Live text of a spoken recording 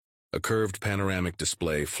A curved panoramic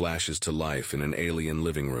display flashes to life in an alien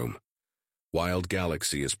living room. Wild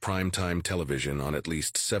Galaxy is primetime television on at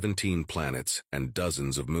least 17 planets and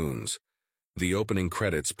dozens of moons. The opening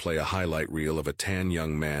credits play a highlight reel of a tan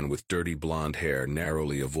young man with dirty blonde hair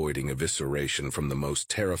narrowly avoiding evisceration from the most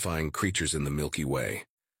terrifying creatures in the Milky Way.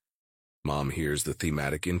 Mom hears the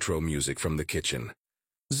thematic intro music from the kitchen.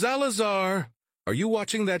 "Zalazar! Are you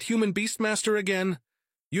watching that human Beastmaster again?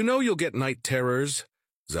 You know you'll get night terrors."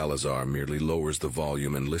 Zalazar merely lowers the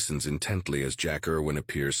volume and listens intently as Jack Irwin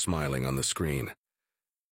appears smiling on the screen.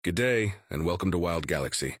 "Good day, and welcome to Wild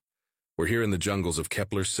Galaxy. We're here in the jungles of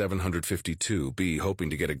Kepler 752b, hoping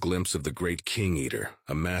to get a glimpse of the great King Eater,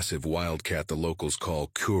 a massive wildcat the locals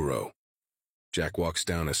call Kuro." Jack walks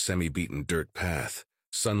down a semi-beaten dirt path.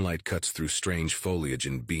 Sunlight cuts through strange foliage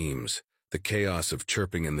and beams. The chaos of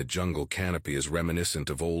chirping in the jungle canopy is reminiscent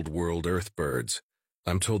of old-world Earth birds.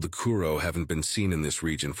 I'm told the Kuro haven't been seen in this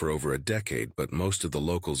region for over a decade, but most of the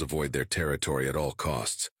locals avoid their territory at all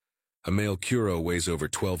costs. A male Kuro weighs over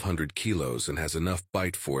 1,200 kilos and has enough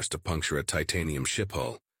bite force to puncture a titanium ship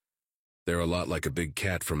hull. They're a lot like a big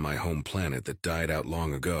cat from my home planet that died out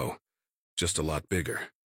long ago, just a lot bigger.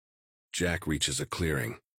 Jack reaches a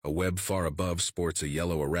clearing. A web far above sports a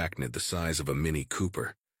yellow arachnid the size of a Mini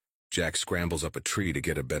Cooper. Jack scrambles up a tree to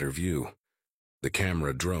get a better view. The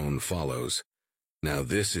camera drone follows. Now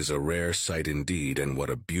this is a rare sight indeed, and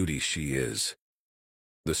what a beauty she is.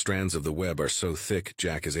 The strands of the web are so thick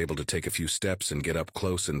Jack is able to take a few steps and get up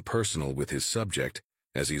close and personal with his subject,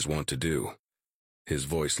 as he's wont to do. His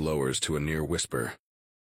voice lowers to a near whisper.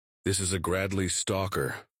 "This is a Gradley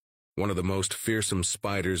stalker, one of the most fearsome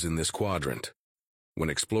spiders in this quadrant.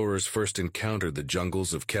 When explorers first encountered the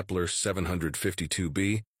jungles of Kepler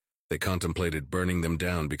 752b, they contemplated burning them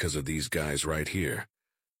down because of these guys right here.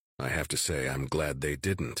 I have to say, I'm glad they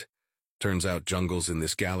didn't. Turns out jungles in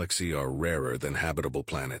this galaxy are rarer than habitable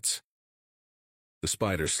planets." The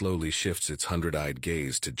spider slowly shifts its hundred-eyed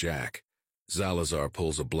gaze to Jack. Zalazar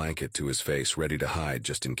pulls a blanket to his face, ready to hide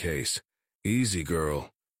just in case. "Easy,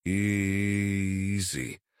 girl.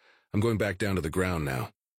 Easy. I'm going back down to the ground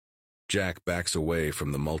now." Jack backs away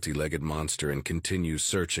from the multi-legged monster and continues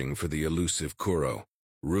searching for the elusive Kuro.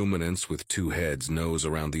 Ruminants with two heads nose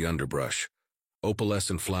around the underbrush.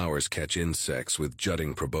 Opalescent flowers catch insects with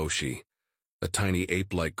jutting proboscis. A tiny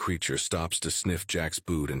ape-like creature stops to sniff Jack's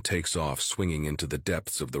boot and takes off, swinging into the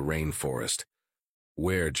depths of the rainforest.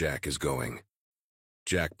 Where Jack is going.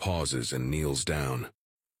 Jack pauses and kneels down.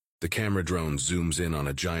 The camera drone zooms in on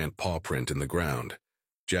a giant paw print in the ground.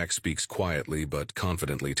 Jack speaks quietly but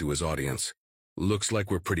confidently to his audience. "Looks like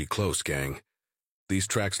we're pretty close, gang. These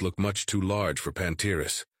tracks look much too large for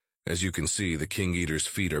Panteris. As you can see, the King Eater's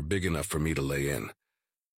feet are big enough for me to lay in.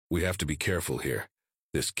 We have to be careful here.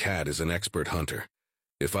 This cat is an expert hunter.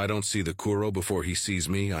 If I don't see the Kuro before he sees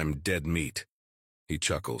me, I'm dead meat." He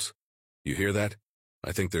chuckles. "You hear that?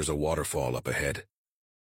 I think there's a waterfall up ahead."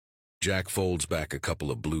 Jack folds back a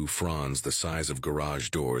couple of blue fronds the size of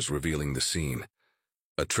garage doors, revealing the scene.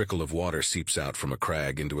 A trickle of water seeps out from a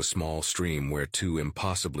crag into a small stream where two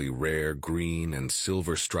impossibly rare green and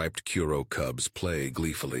silver-striped Kuro cubs play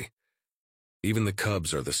gleefully. Even the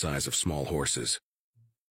cubs are the size of small horses.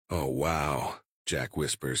 "Oh, wow," Jack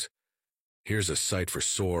whispers. "Here's a sight for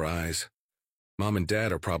sore eyes. Mom and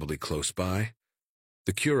Dad are probably close by."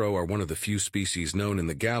 The Kuro are one of the few species known in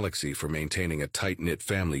the galaxy for maintaining a tight-knit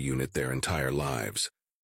family unit their entire lives.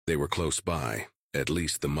 They were close by, at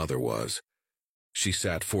least the mother was. She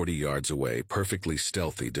sat 40 yards away, perfectly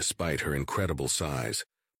stealthy despite her incredible size,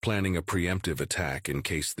 planning a preemptive attack in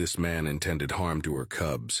case this man intended harm to her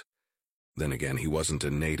cubs. Then again, he wasn't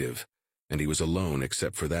a native, and he was alone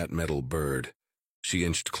except for that metal bird. She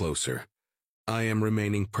inched closer. "I am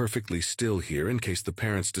remaining perfectly still here in case the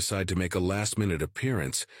parents decide to make a last-minute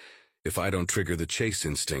appearance. If I don't trigger the chase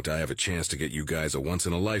instinct, I have a chance to get you guys a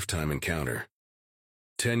once-in-a-lifetime encounter."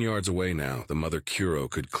 10 yards away now, the mother Kuro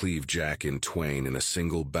could cleave Jack in twain in a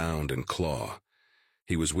single bound and claw.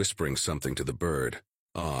 He was whispering something to the bird,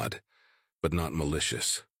 odd, but not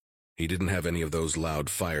malicious. He didn't have any of those loud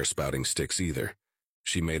fire-spouting sticks either.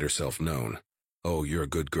 She made herself known. "Oh, you're a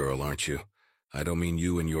good girl, aren't you? I don't mean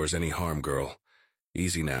you and yours any harm, girl.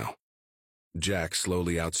 Easy now." Jack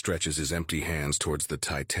slowly outstretches his empty hands towards the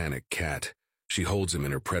titanic cat. She holds him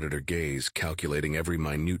in her predator gaze, calculating every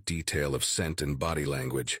minute detail of scent and body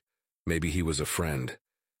language. Maybe he was a friend.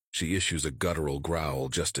 She issues a guttural growl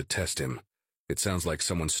just to test him. It sounds like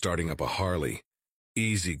someone starting up a Harley.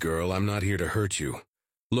 "Easy, girl, I'm not here to hurt you.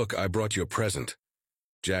 Look, I brought you a present."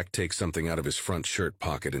 Jack takes something out of his front shirt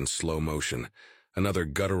pocket in slow motion. Another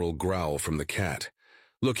guttural growl from the cat.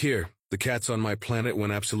 "Look here, The cats on my planet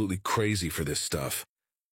went absolutely crazy for this stuff.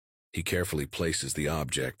 He carefully places the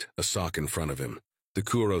object, a sock, in front of him. The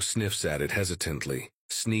Kuro sniffs at it hesitantly,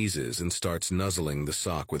 sneezes, and starts nuzzling the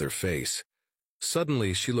sock with her face.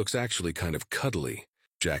 Suddenly, she looks actually kind of cuddly.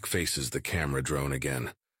 Jack faces the camera drone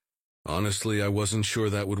again. Honestly, I wasn't sure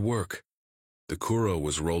that would work. The Kuro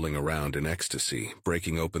was rolling around in ecstasy,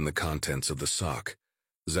 breaking open the contents of the sock.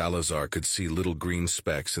 Zalazar could see little green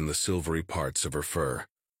specks in the silvery parts of her fur.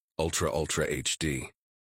 Ultra HD.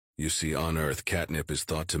 You see, on Earth, catnip is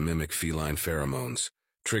thought to mimic feline pheromones,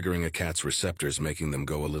 triggering a cat's receptors, making them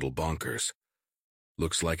go a little bonkers.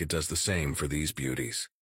 Looks like it does the same for these beauties.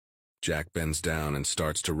 Jack bends down and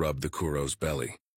starts to rub the Kuro's belly.